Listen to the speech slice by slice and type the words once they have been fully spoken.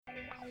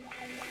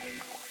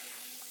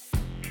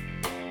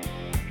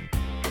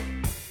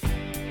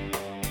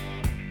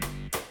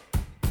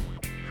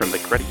from the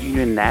Credit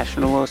Union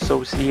National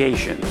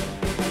Association.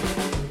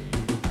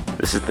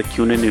 This is the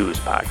CUNA News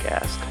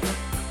Podcast.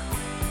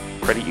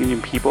 Credit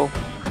union people,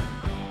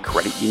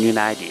 credit union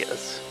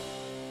ideas.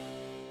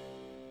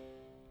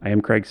 I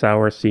am Craig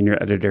Sauer,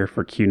 Senior Editor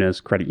for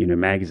CUNA's Credit Union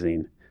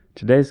Magazine.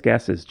 Today's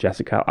guest is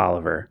Jessica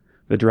Oliver,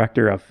 the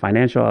Director of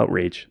Financial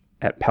Outreach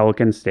at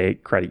Pelican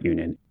State Credit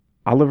Union.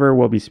 Oliver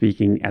will be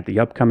speaking at the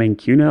upcoming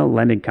CUNA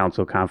Lending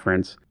Council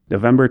Conference,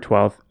 November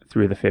 12th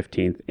through the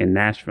 15th in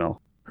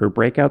Nashville. Her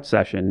breakout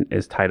session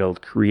is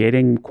titled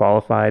Creating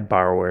Qualified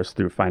Borrowers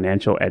Through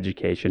Financial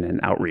Education and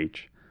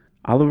Outreach.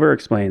 Oliver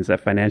explains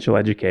that financial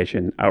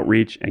education,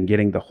 outreach, and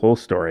getting the whole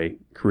story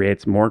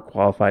creates more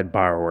qualified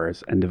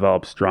borrowers and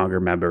develops stronger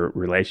member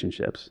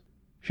relationships.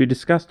 She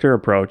discussed her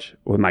approach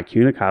with my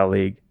CUNA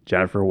colleague,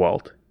 Jennifer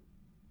Walt.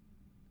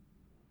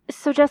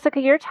 So,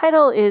 Jessica, your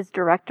title is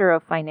Director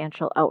of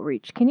Financial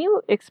Outreach. Can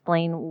you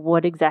explain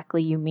what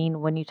exactly you mean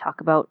when you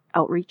talk about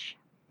outreach?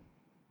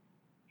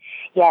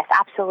 Yes,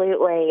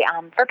 absolutely.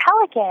 For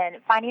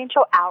Pelican,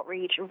 financial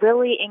outreach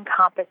really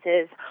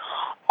encompasses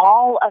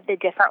all of the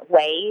different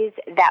ways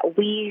that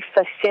we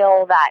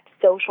fulfill that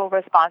social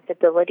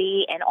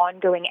responsibility and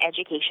ongoing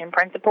education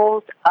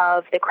principles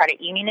of the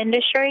credit union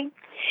industry.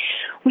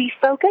 We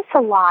focus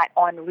a lot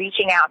on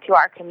reaching out to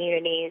our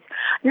communities,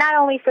 not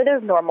only for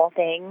those normal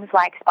things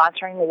like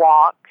sponsoring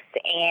walks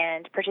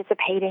and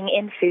participating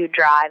in food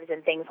drives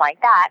and things like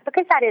that,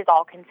 because that is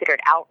all considered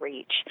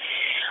outreach.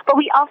 But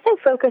we also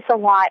focus a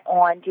lot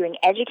on doing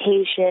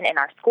education in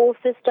our school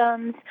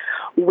systems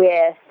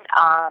with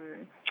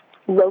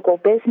local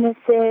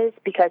businesses,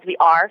 because we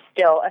are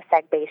still a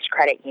seg-based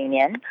credit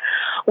union.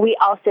 We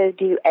also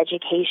do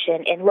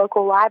education in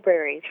local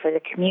libraries for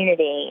the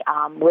community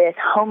with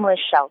homeless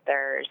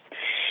shelters,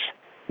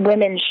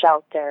 women's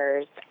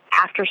shelters,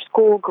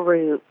 after-school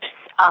groups,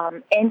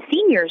 and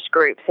seniors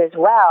groups as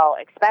well,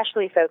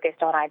 especially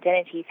focused on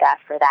identity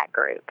theft for that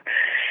group.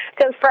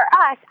 So for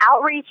us,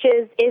 outreach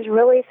is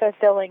really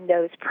fulfilling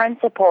those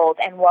principles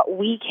and what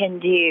we can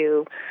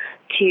do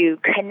to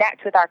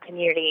connect with our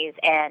communities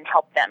and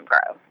help them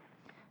grow.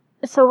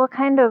 So what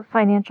kind of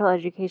financial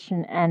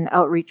education and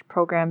outreach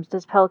programs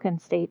does Pelican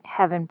State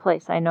have in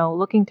place? I know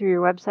looking through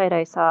your website,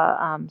 I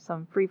saw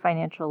some free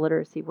financial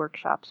literacy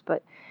workshops,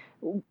 but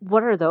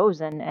what are those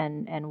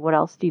and what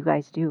else do you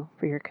guys do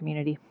for your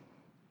community?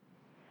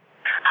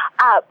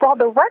 Well,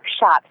 the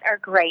workshops are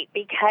great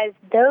because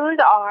those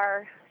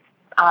are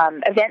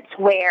events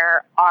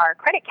where our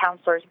credit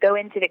counselors go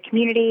into the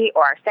community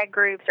or our seg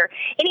groups or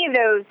any of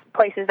those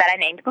places that I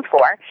named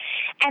before,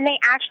 and they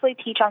actually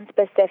teach on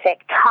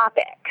specific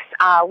topics.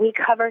 We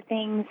cover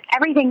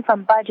everything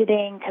from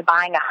budgeting to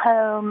buying a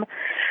home,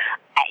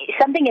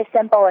 something as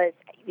simple as,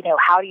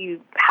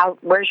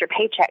 where's your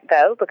paycheck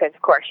go? Because,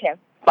 of course,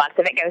 lots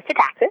of it goes to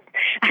taxes,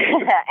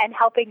 and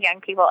helping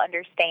young people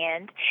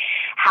understand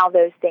how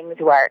those things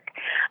work.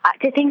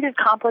 To things as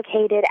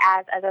complicated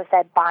as I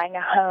said, buying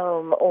a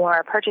home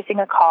or purchasing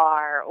a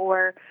car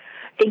or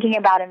thinking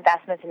about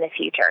investments in the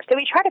future. So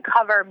we try to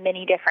cover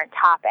many different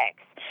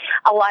topics.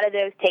 A lot of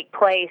those take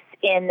place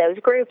in those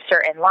groups or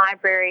in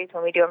libraries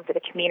when we do them for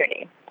the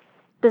community.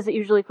 Does it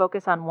usually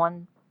focus on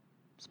one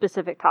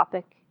specific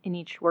topic in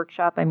each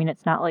workshop? I mean,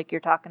 it's not like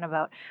you're talking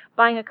about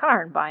buying a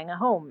car and buying a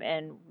home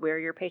and where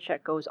your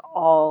paycheck goes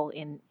all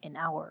in an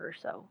hour or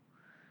so.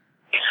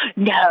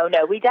 No,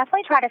 we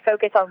definitely try to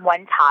focus on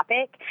one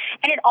topic,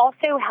 and it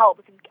also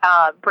helps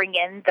bring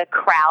in the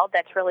crowd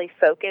that's really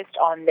focused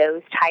on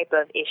those type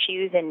of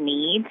issues and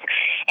needs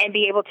and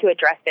be able to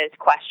address those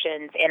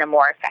questions in a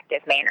more effective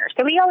manner.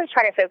 So we always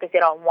try to focus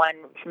it on one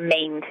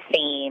main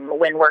theme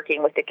when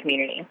working with the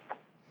community.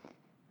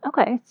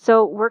 Okay,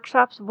 so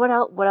workshops, what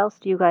else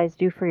do you guys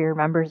do for your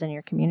members in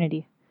your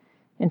community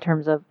in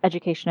terms of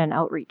education and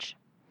outreach?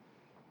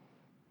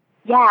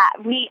 Yeah,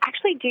 we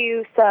actually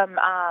do some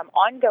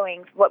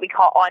what we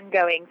call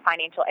ongoing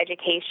financial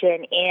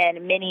education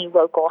in many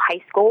local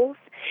high schools.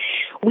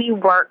 We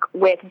work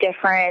with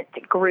different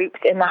groups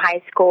in the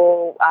high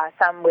school,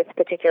 some with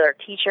particular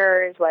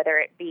teachers, whether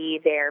it be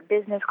their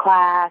business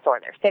class or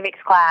their civics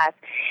class.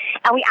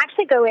 And we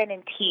actually go in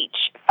and teach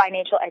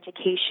financial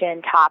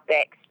education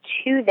topics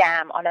to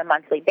them on a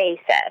monthly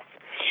basis.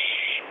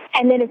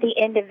 And then at the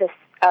end of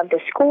the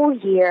school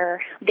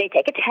year, they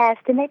take a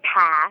test and they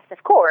pass,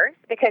 of course,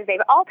 because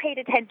they've all paid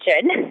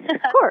attention.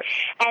 Of course.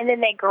 And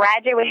then they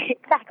graduate,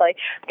 exactly.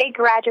 They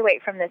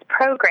graduate from this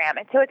program.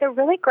 And so it's a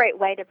really great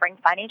way to bring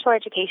financial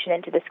education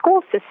into the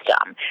school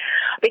system,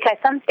 because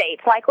some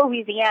states, like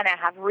Louisiana,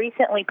 have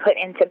recently put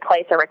into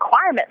place a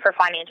requirement for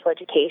financial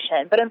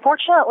education, but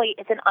unfortunately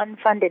it's an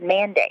unfunded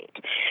mandate.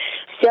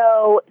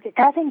 So it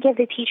doesn't give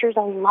the teachers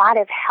a lot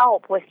of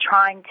help with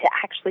trying to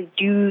actually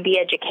do the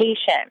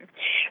education.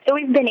 So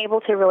we've been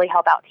able to really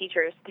help out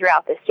teachers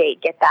throughout the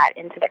state get that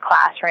into the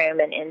classroom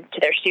and into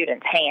their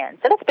students' hands.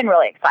 So that's been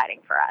really exciting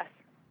for us.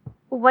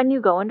 When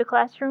you go into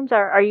classrooms,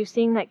 are you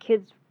seeing that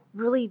kids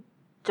really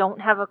don't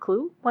have a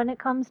clue when it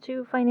comes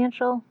to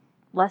financial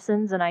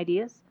lessons and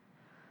ideas?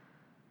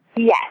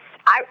 Yes,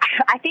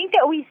 I think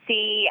that we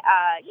see,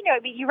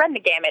 you run the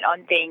gamut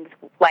on things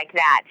like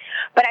that.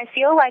 But I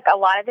feel like a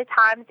lot of the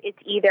times it's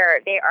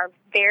either they are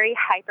very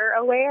hyper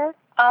aware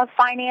of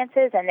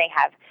finances and they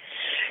have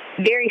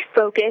very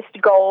focused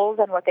goals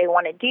on what they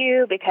want to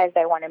do because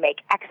they want to make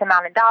X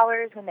amount of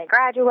dollars when they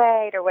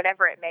graduate or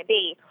whatever it may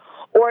be,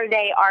 or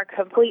they are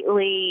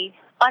completely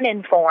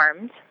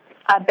uninformed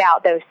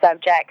about those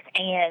subjects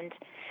and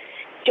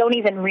don't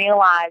even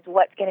realize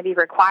what's going to be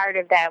required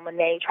of them when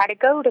they try to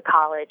go to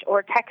college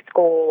or tech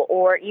school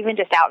or even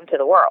just out into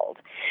the world.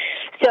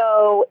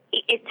 So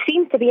it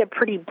seems to be a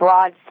pretty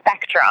broad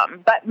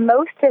spectrum, but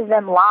most of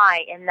them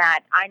lie in that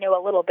I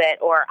know a little bit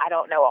or I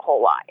don't know a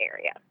whole lot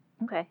area.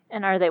 Okay.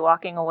 And are they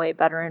walking away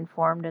better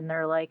informed and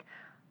they're like,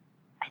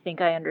 I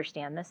think I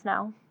understand this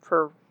now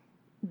for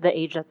the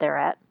age that they're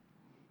at?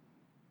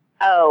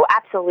 Oh,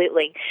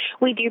 absolutely.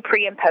 We do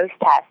pre and post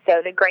tests.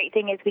 So the great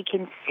thing is we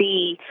can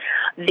see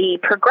the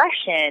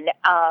progression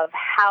of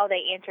how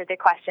they answered the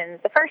questions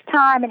the first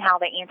time and how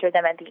they answer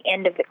them at the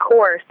end of the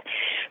course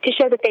to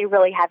show that they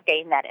really have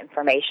gained that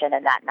information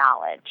and that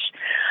knowledge.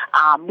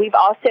 We've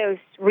also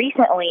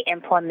recently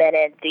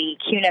implemented the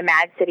CUNA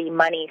Mad City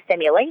Money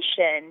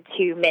simulation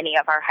to many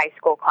of our high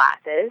school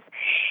classes.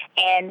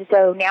 And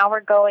so now we're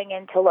going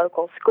into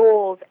local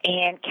schools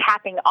and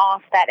capping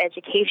off that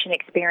education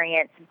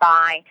experience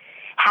by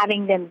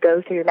having them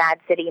go through Mad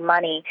City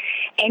Money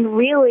and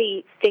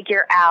really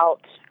figure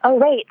out, oh,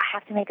 wait, I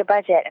have to make a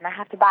budget and I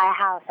have to buy a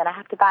house and I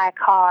have to buy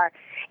a car.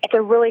 It's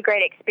a really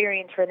great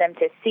experience for them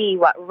to see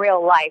what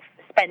real life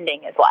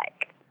spending is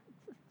like.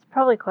 It's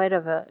probably quite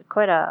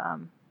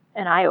an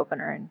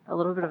eye-opener and a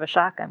little bit of a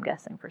shock, I'm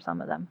guessing, for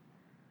some of them.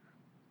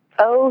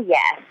 Oh,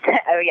 yes.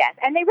 Oh, yes.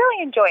 And they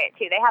really enjoy it,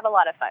 too. They have a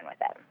lot of fun with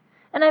it.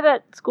 And I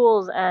bet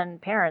schools and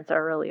parents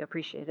are really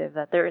appreciative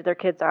that their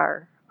kids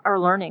are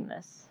learning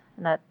this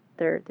and that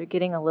they're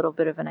getting a little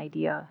bit of an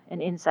idea,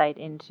 an insight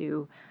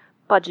into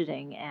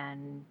budgeting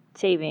and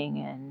saving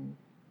and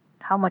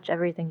how much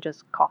everything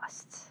just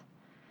costs.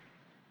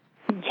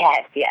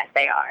 Yes,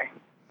 they are.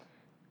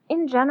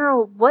 In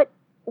general,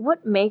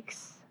 what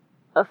makes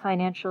a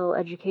financial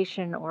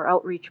education or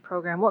outreach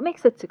program, what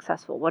makes it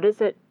successful? What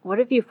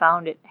have you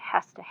found it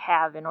has to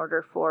have in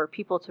order for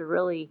people to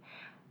really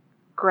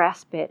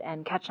grasp it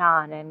and catch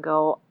on and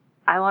go,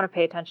 I want to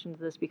pay attention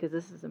to this because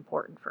this is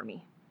important for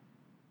me?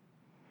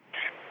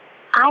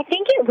 I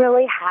think it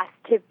really has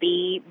to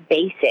be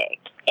basic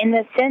in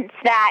the sense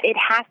that it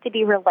has to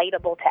be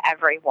relatable to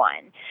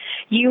everyone.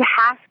 You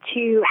have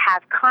to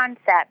have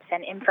concepts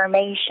and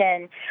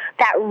information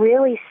that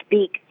really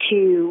speak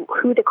to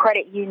who the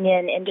credit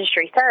union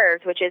industry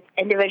serves, which is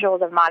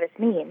individuals of modest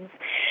means.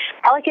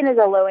 Pelican is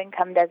a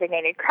low-income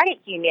designated credit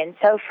union,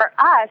 so for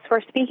us,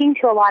 we're speaking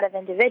to a lot of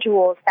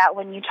individuals that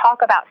when you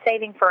talk about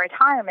saving for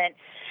retirement,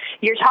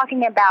 you're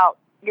talking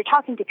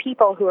to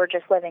people who are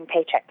just living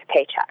paycheck to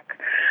paycheck.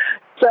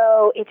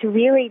 So it's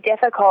really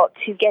difficult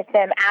to get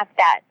them at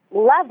that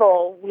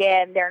level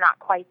when they're not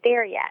quite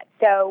there yet.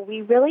 So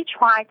we really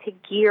try to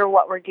gear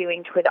what we're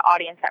doing to the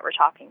audience that we're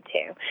talking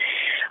to.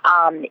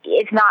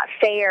 It's not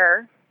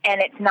fair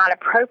and it's not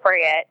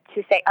appropriate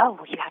to say, oh,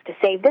 you have to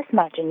save this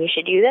much and you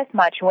should do this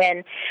much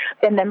when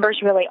the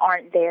members really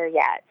aren't there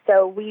yet.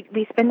 So we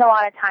spend a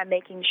lot of time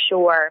making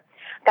sure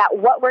that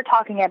what we're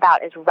talking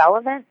about is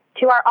relevant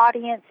to our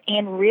audience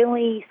and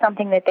really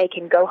something that they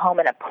can go home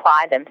and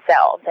apply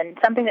themselves, and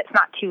something that's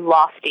not too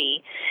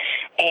lofty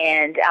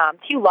and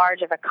too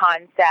large of a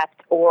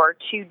concept or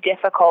too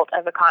difficult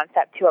of a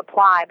concept to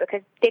apply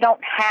because they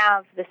don't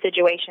have the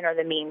situation or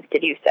the means to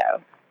do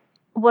so.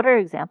 What are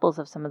examples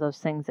of some of those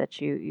things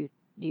that you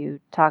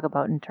talk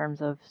about in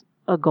terms of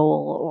a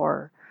goal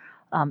or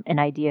an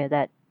idea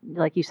that,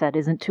 like you said,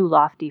 isn't too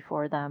lofty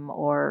for them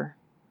or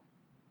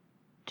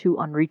too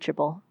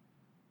unreachable?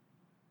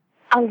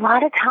 A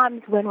lot of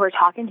times when we're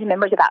talking to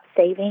members about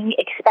saving,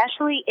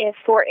 especially if,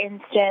 for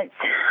instance,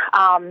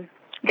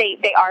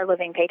 they are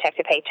living paycheck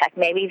to paycheck,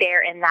 maybe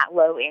they're in that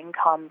low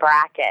income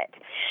bracket.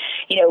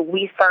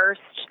 We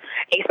first,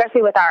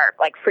 especially with our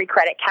free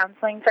credit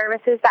counseling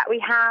services that we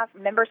have,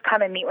 members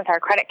come and meet with our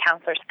credit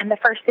counselors, and the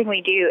first thing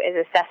we do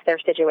is assess their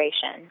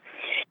situation.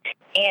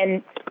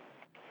 And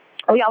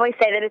we always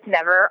say that it's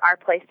never our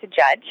place to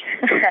judge.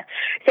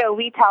 So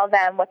we tell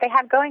them what they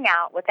have going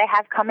out, what they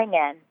have coming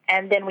in,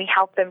 and then we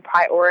help them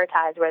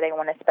prioritize where they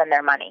want to spend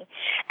their money.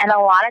 And a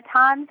lot of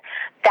times,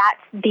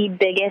 that's the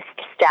biggest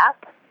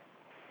step,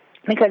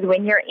 because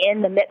when you're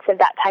in the midst of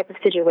that type of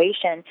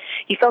situation,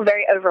 you feel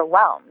very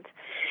overwhelmed.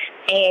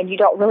 And you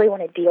don't really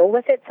want to deal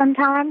with it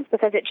sometimes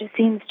because it just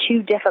seems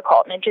too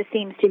difficult and it just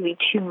seems to be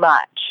too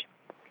much.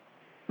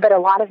 But a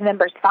lot of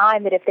members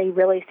find that if they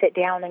really sit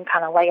down and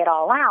kind of lay it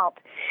all out,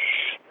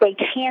 they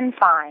can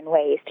find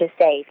ways to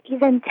save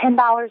even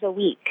 $10 a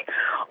week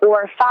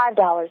or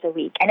 $5 a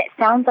week. And it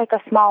sounds like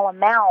a small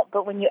amount,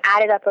 but when you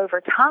add it up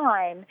over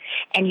time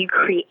and you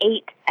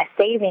create a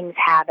savings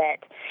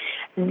habit,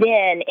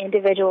 then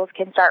individuals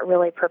can start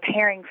really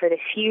preparing for the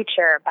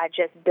future by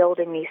just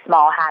building these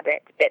small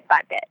habits bit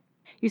by bit.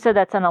 You said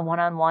that's in a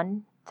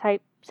one-on-one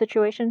type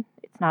situation?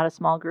 It's not a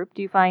small group.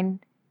 Do you find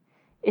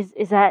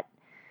Is that,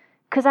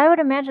 because I would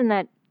imagine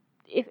that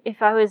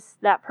if I was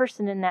that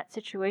person in that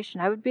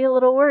situation, I would be a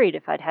little worried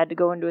if I'd had to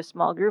go into a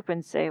small group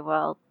and say,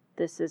 well,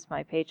 this is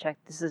my paycheck,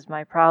 this is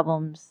my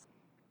problems.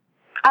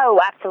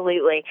 Oh,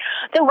 absolutely.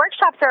 The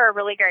workshops are a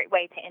really great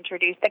way to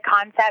introduce the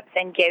concepts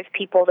and give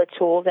people the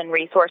tools and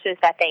resources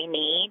that they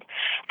need.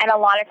 And a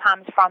lot of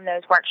times from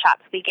those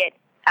workshops, we get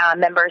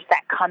members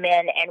that come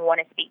in and want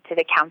to speak to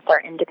the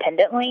counselor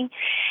independently.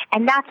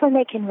 And that's when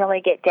they can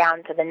really get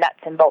down to the nuts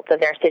and bolts of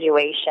their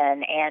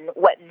situation and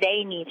what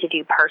they need to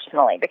do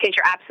personally, because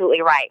you're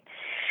absolutely right.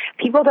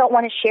 People don't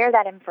want to share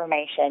that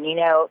information. You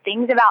know,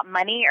 things about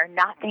money are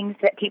not things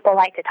that people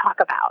like to talk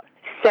about.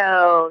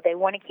 So they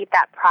want to keep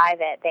that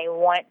private. They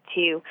want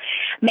to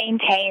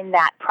maintain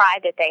that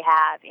pride that they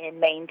have in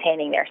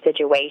maintaining their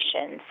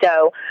situation.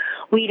 So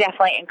we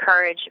definitely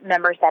encourage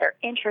members that are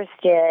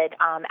interested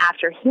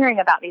after hearing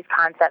about these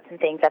concepts and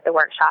things at the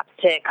workshops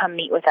to come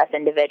meet with us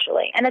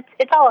individually. And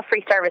it's all a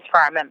free service for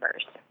our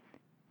members.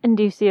 And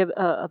do you see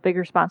a big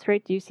response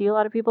rate? Do you see a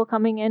lot of people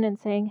coming in and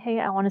saying, hey,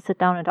 I want to sit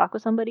down and talk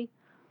with somebody?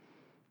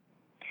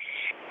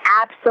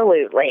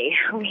 Absolutely.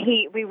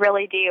 We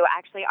really do.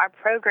 Actually, our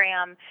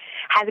program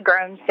has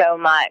grown so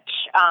much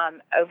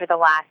over the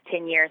last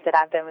 10 years that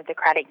I've been with the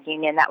credit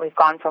union that we've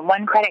gone from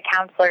 1 credit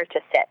counselor to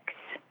 6.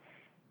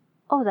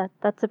 Oh,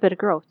 that's a bit of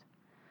growth.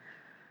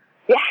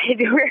 Yeah,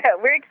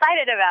 we're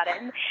excited about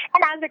it.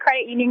 And as the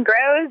credit union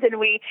grows and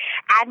we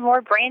add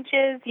more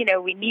branches, you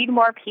know, we need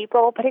more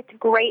people, but it's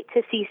great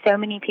to see so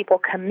many people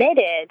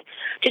committed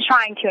to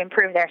trying to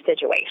improve their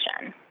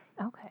situation.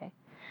 Okay.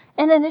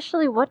 And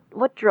initially,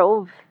 what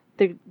drove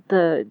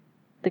the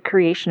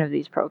creation of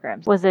these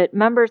programs? Was it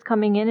members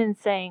coming in and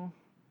saying,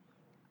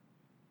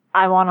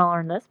 I want to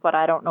learn this, but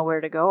I don't know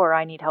where to go, or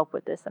I need help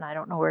with this and I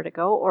don't know where to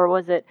go? Or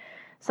was it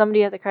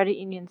somebody at the credit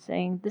union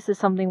saying, this is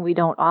something we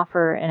don't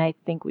offer and I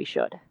think we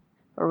should?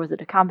 Or was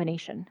it a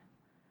combination?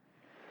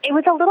 It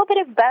was a little bit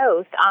of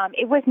both.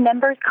 It was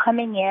members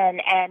coming in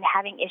and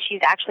having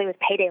issues actually with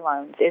payday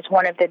loans is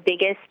one of the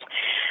biggest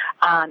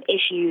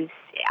issues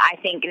I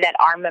think that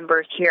our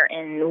members here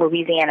in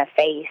Louisiana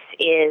face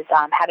is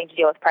having to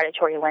deal with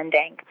predatory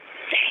lending.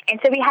 And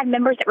so we had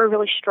members that were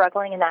really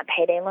struggling in that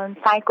payday loan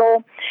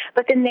cycle,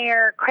 but then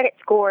their credit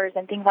scores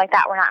and things like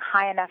that were not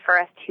high enough for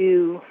us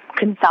to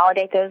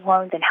consolidate those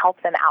loans and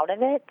help them out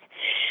of it.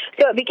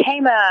 So it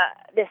became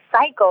this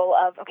cycle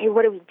of, okay,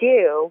 what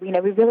do? You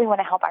know, we really want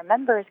to help our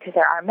members because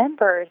they're our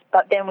members,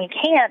 but then we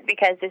can't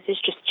because this is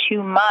just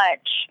too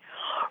much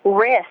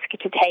risk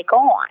to take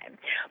on.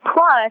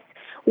 Plus,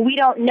 we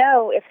don't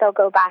know if they'll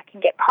go back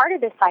and get part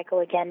of this cycle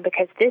again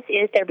because this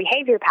is their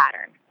behavior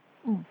pattern.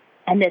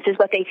 And this is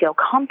what they feel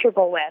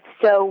comfortable with.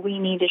 So we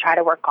need to try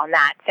to work on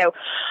that. So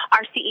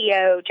our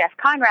CEO, Jeff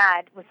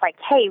Conrad, was like,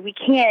 hey, we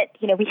can't,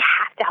 you know, we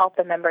have to help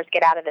the members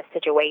get out of this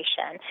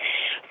situation.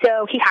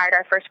 So he hired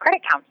our first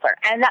credit counselor.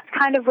 And that's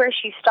kind of where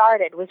she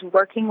started, was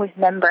working with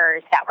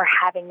members that were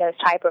having those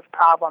type of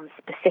problems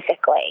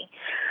specifically.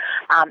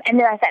 And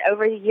then I said,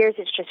 over the years,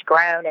 it's just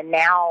grown. And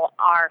now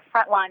our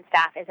frontline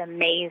staff is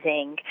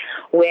amazing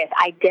with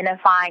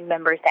identifying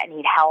members that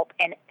need help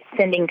and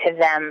sending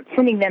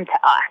them to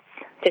us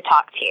to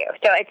talk to you.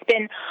 So it's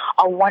been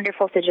a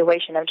wonderful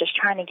situation of just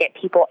trying to get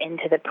people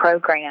into the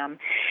program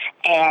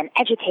and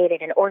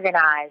educated and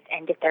organized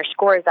and get their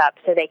scores up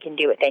so they can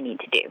do what they need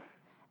to do.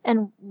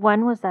 And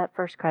when was that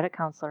first credit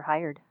counselor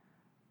hired?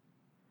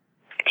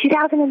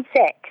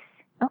 2006.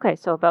 Okay,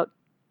 so about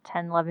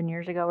 10, 11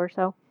 years ago or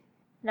so.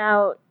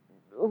 Now,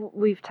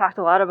 we've talked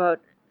a lot about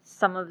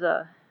some of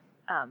the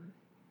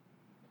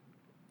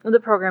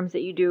programs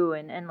that you do,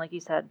 and like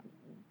you said,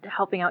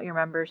 helping out your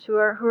members who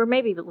are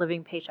maybe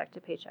living paycheck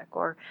to paycheck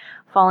or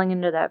falling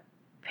into that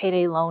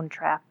payday loan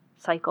trap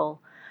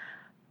cycle.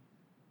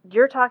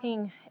 You're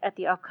talking at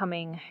the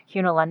upcoming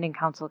CUNA Lending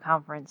Council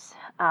conference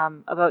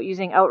about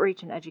using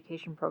outreach and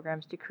education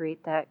programs to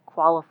create that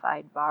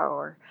qualified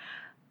borrower.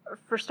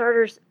 For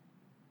starters,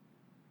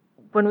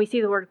 when we see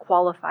the word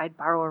qualified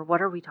borrower,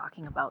 what are we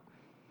talking about?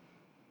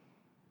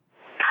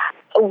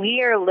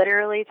 We are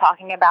literally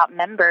talking about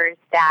members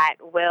that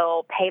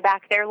will pay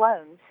back their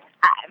loans.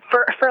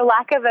 For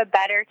lack of a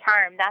better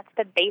term, that's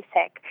the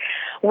basic.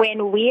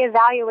 When we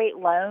evaluate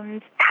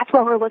loans, that's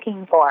what we're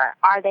looking for.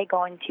 Are they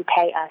going to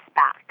pay us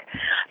back?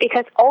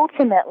 Because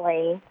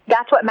ultimately,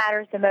 that's what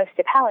matters the most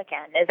to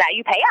Pelican, is that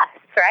you pay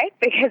us, right?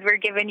 Because we're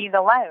giving you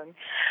the loan.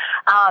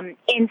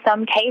 In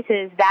some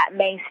cases, that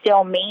may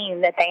still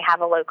mean that they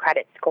have a low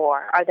credit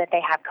score or that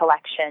they have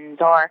collections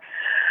or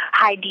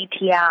high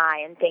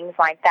DTI and things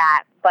like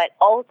that. But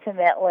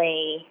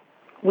ultimately,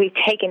 we've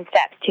taken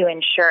steps to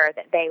ensure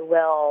that they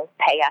will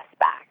pay us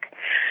back.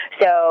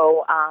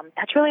 So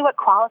that's really what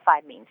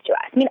qualified means to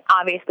us. I mean,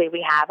 obviously,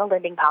 we have a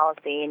lending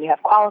policy, and you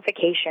have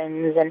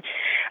qualifications and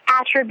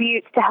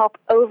attributes to help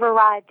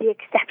override the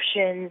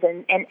exceptions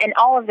and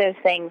all of those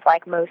things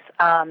like most,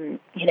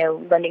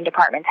 lending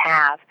departments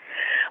have.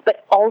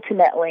 But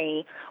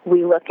ultimately,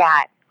 we look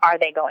at, are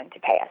they going to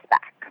pay us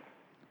back?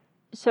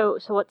 So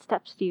what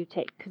steps do you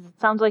take? Because it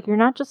sounds like you're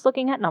not just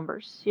looking at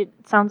numbers. It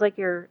sounds like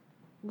you're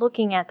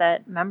looking at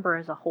that member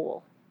as a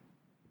whole.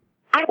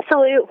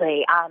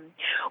 Absolutely.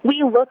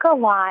 We look a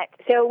lot.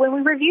 So when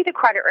we review the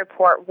credit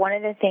report, one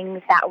of the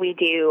things that we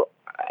do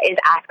is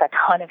ask a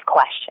ton of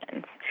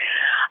questions.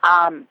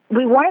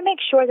 We want to make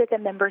sure that the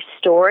member's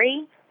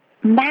story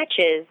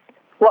matches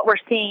what we're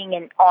seeing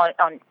in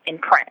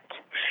print.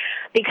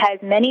 Because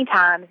many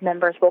times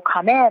members will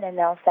come in and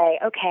they'll say,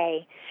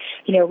 okay,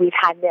 we've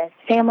had this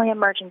family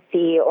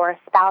emergency, or a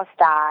spouse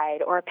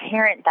died, or a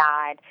parent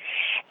died,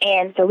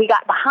 and so we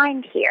got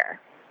behind here.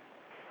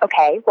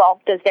 Okay,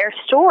 well, does their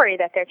story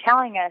that they're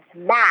telling us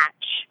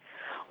match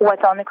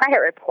what's on the credit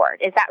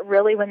report? Is that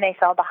really when they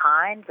fell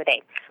behind? Were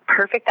they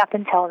perfect up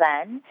until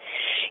then?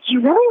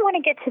 You really want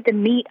to get to the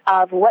meat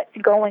of what's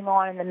going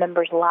on in the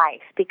member's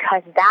life,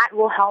 because that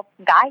will help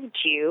guide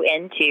you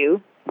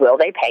into, will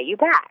they pay you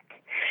back?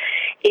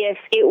 If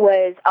it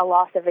was a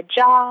loss of a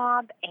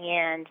job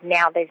and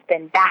now they've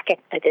been back at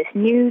this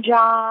new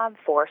job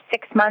for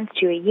 6 months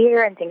to a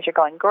year and things are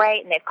going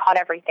great and they've caught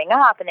everything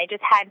up and they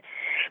just had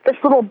this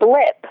little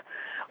blip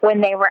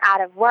when they were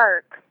out of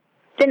work,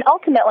 then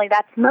ultimately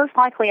that's most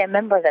likely a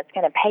member that's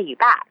going to pay you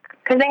back,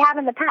 because they have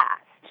in the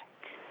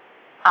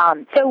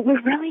past. So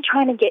we're really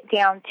trying to get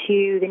down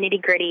to the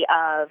nitty-gritty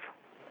of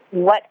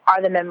what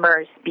are the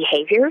members'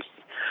 behaviors,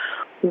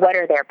 what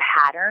are their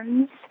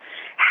patterns,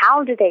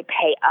 how do they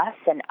pay us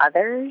and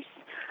others?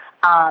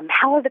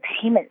 How are the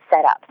payments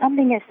set up?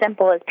 Something as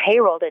simple as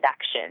payroll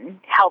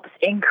deduction helps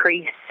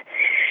increase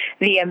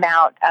the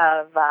amount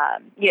of,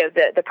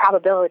 the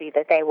probability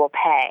that they will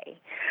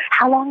pay.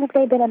 How long have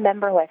they been a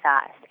member with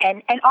us?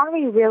 And are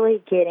we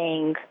really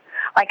getting,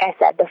 like I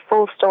said, the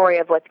full story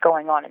of what's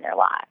going on in their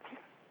lives?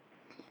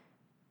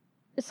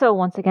 So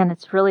once again,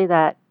 it's really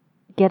that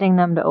getting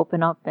them to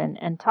open up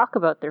and talk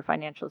about their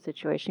financial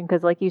situation.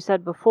 Because like you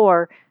said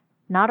before,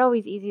 not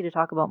always easy to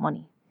talk about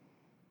money.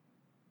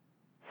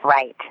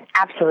 Right,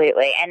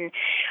 absolutely. And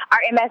our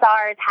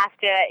MSRs have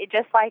to,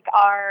 just like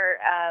our,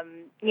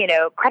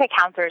 credit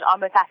counselors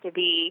almost have to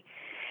be,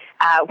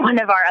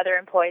 one of our other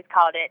employees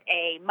called it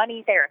a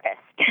money therapist,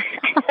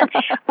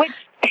 which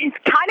is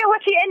kind of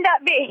what you end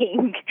up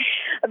being.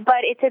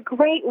 But it's a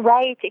great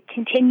way to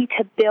continue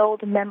to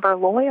build member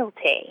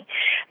loyalty,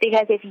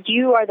 because if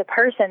you are the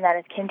person that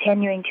is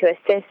continuing to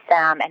assist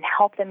them and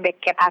help them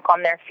get back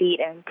on their feet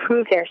and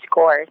improve their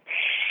scores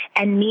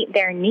and meet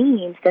their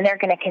needs, then they're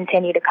going to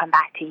continue to come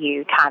back to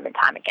you time and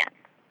time again.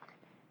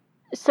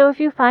 So if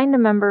you find a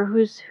member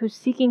who's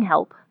seeking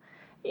help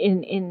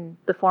in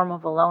the form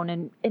of a loan,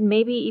 and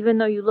maybe even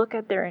though you look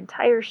at their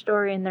entire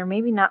story and they're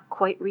maybe not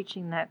quite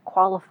reaching that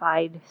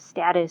qualified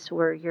status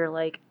where you're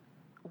like,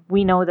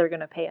 we know they're going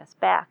to pay us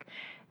back,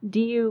 do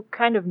you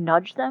kind of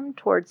nudge them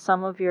towards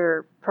some of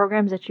your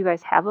programs that you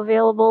guys have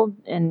available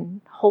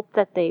and hope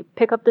that they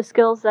pick up the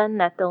skills then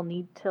that they'll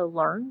need to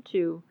learn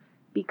to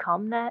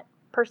become that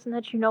person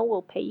that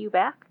will pay you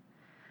back?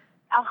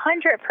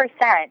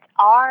 100%.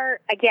 Our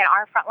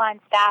frontline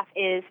staff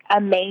is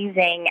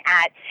amazing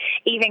at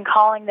even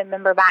calling the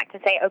member back to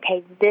say,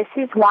 okay, this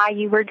is why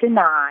you were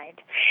denied,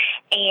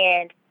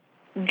 and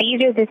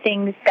these are the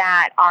things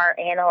that our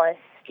analysts,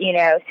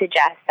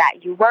 suggest that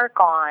you work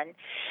on.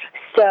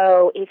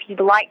 So if you'd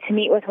like to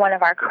meet with one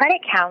of our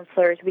credit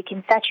counselors, we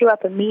can set you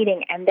up a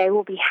meeting and they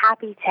will be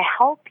happy to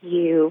help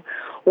you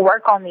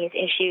work on these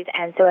issues.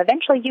 And so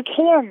eventually you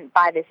can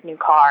buy this new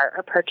car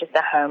or purchase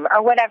a home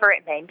or whatever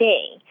it may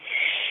be.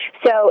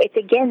 So it's,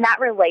 again, that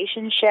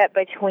relationship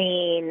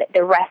between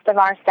the rest of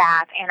our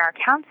staff and our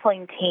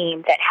counseling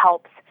team that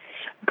helps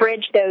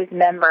bridge those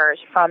members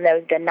from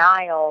those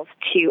denials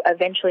to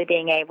eventually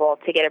being able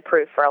to get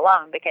approved for a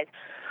loan, because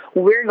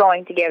we're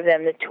going to give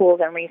them the tools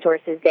and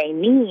resources they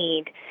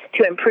need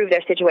to improve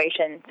their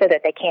situation so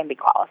that they can be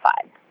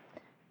qualified.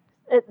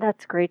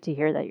 That's great to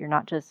hear that you're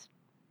not just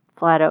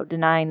flat out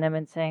denying them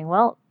and saying,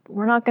 well,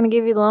 we're not going to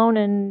give you the loan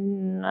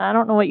and I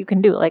don't know what you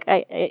can do.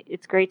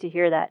 It's great to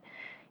hear that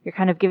you're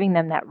kind of giving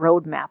them that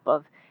roadmap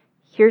of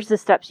here's the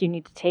steps you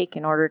need to take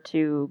in order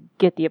to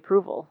get the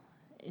approval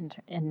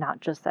and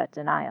not just that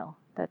denial.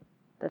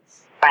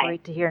 That's right.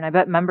 Great to hear. And I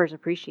bet members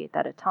appreciate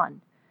that a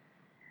ton.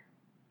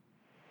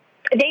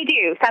 They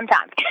do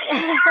sometimes.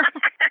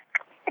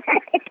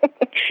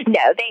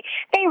 No,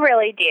 they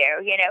really do.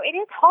 It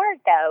is hard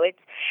though.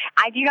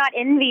 I do not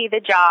envy the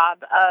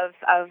job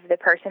of the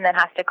person that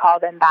has to call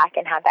them back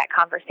and have that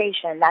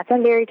conversation. That's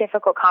a very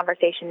difficult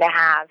conversation to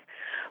have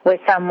with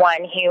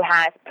someone who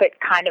has put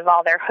kind of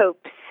all their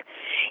hopes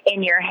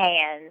in your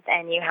hands,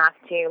 and you have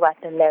to let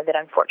them know that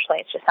unfortunately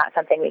it's just not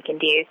something we can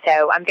do.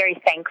 So I'm very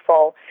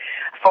thankful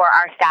for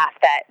our staff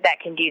that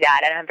can do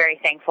that, and I'm very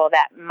thankful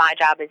that my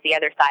job is the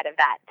other side of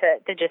that,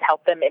 to just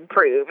help them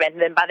improve. And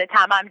then by the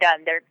time I'm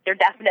done, they're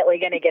definitely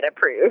going to get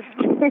approved.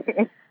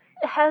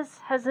 Has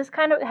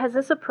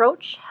this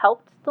approach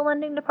helped the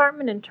lending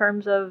department in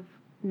terms of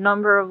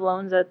number of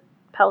loans that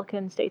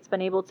Pelican State's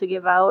been able to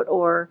give out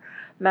or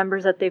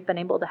members that they've been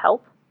able to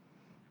help?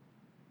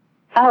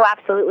 Oh,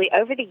 absolutely.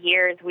 Over the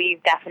years,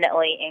 we've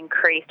definitely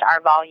increased our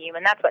volume,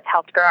 and that's what's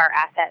helped grow our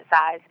asset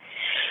size.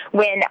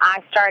 When I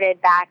started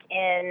back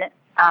in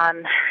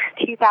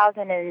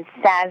 2007,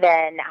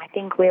 I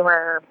think we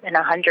were in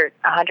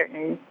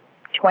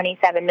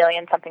 127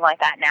 million, something like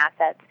that in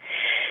assets.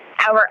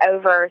 Now we're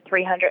over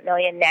 300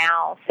 million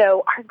now.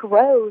 So our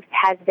growth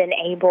has been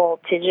able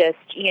to just,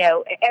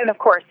 and of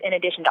course, in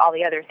addition to all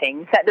the other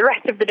things that the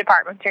rest of the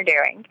departments are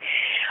doing.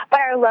 But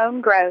our loan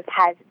growth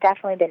has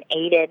definitely been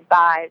aided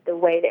by the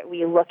way that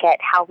we look at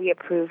how we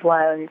approve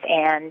loans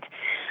and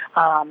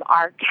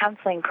our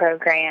counseling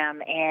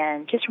program,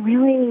 and just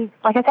really,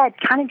 like I said,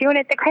 kind of doing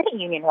it the credit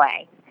union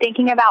way,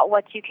 thinking about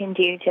what you can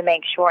do to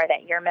make sure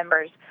that your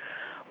members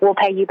will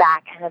pay you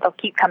back and that they'll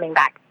keep coming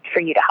back for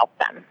you to help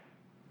them.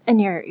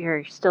 And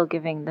you're still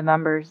giving the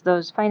members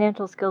those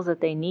financial skills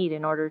that they need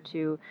in order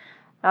to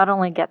not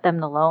only get them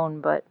the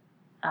loan, but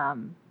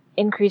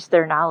increase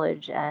their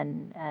knowledge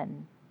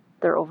and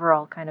their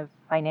overall kind of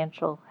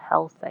financial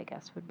health, I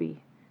guess, would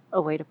be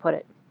a way to put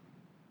it.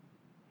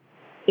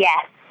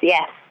 Yes,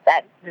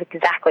 that's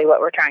exactly what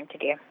we're trying to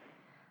do.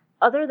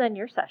 Other than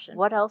your session,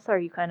 what else are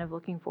you kind of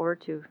looking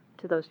forward to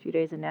those few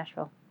days in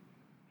Nashville?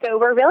 So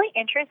we're really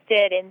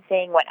interested in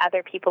seeing what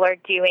other people are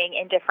doing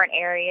in different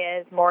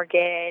areas,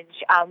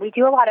 mortgage. We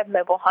do a lot of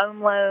mobile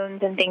home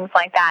loans and things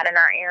like that in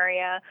our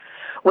area,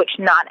 which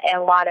not a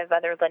lot of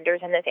other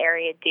lenders in this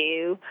area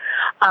do.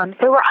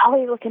 So we're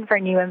always looking for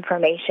new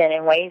information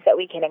and ways that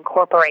we can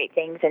incorporate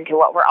things into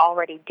what we're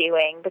already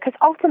doing, because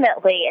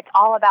ultimately it's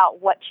all about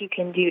what you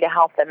can do to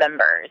help the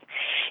members.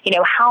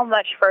 How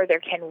much further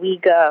can we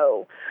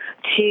go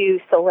to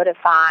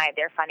solidify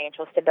their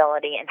financial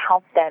stability and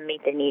help them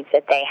meet the needs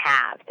that they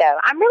have. So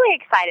I'm really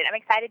excited. I'm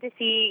excited to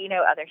see,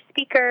 other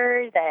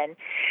speakers and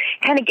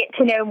kind of get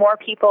to know more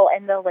people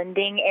in the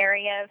lending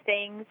area of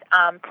things.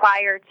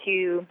 Prior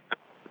to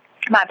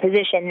my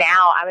position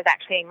now, I was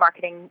actually in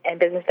marketing and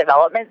business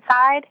development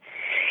side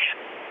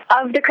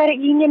of the credit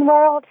union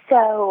world.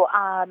 So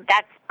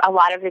that's a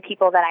lot of the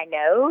people that I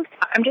know.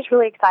 So I'm just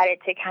really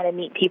excited to kind of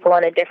meet people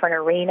in a different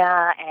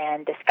arena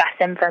and discuss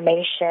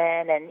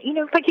information and,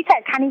 like you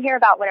said, kind of hear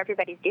about what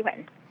everybody's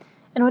doing.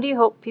 And what do you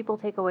hope people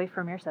take away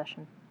from your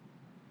session?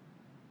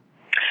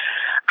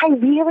 I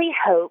really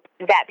hope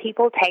that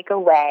people take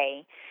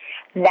away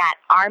that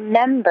our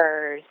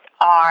members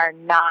are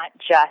not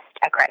just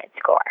a credit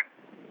score,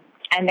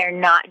 and they're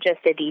not just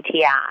a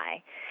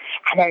DTI,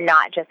 and they're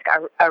not just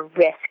a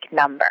risk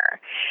number.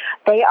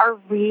 They are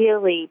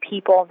really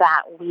people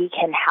that we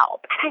can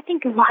help. And I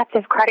think lots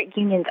of credit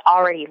unions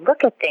already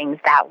look at things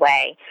that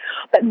way,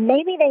 but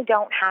maybe they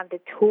don't have the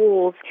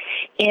tools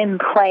in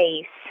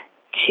place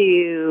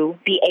to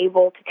be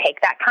able to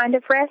take that kind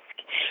of risk.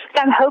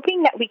 So I'm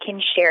hoping that we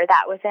can share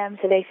that with them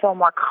so they feel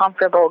more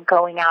comfortable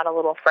going out a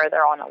little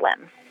further on a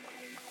limb.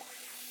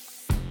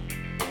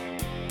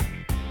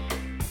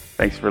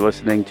 Thanks for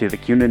listening to the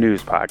CUNA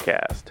News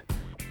Podcast.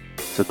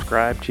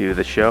 Subscribe to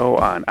the show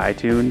on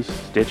iTunes,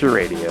 Stitcher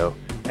Radio,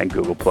 and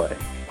Google Play.